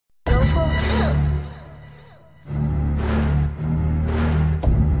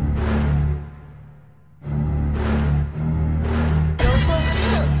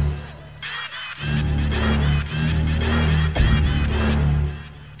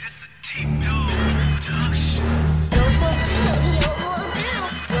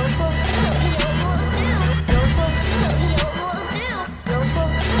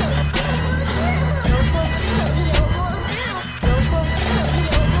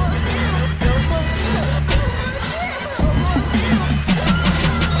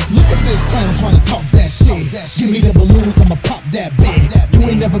shit. Give me the balloons, I'ma pop that bit. You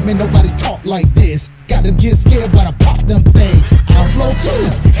ain't never been nobody talk like this. Got them get scared, but I pop them things. I flow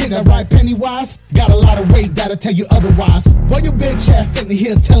too, hit that right Pennywise. Got a lot of weight that'll tell you otherwise. Why you bitch ass sitting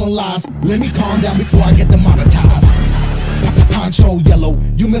here telling lies? Let me calm down before I get demonetized. Poncho yellow,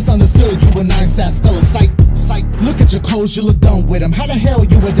 you misunderstood, you a nice ass fellow. Sight. Look at your clothes, you look done with them. How the hell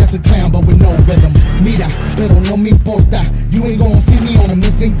you a dancing clown but with no rhythm? Mira, pero no me importa. You ain't gonna see me on a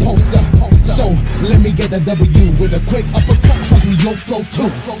missing poster. So let me get that W with a quick uppercut. Trust me, you'll flow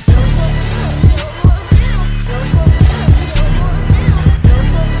too.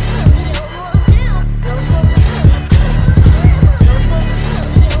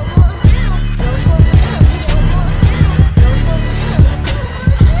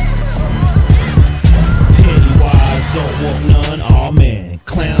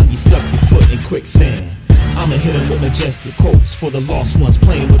 Stuck your foot in quicksand. I'ma hit him with majestic quotes for the lost ones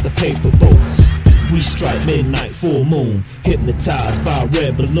playing with the paper boats. We strike midnight, full moon, hypnotized by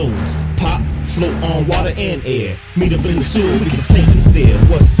red balloons. Pop, float on water and air. Meet up in the sewer, we can take it there.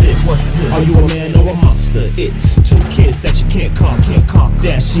 What's this? Are you a man or a monster? It's two kids that you can't conquer.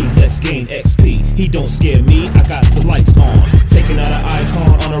 Dashy, let's gain XP. He don't scare me, I got the lights on. Taking out an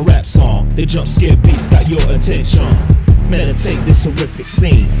icon on a rap song. The jump scare beats got your attention. Meditate this horrific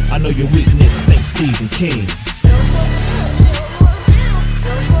scene. I know your weakness, thanks Stephen King.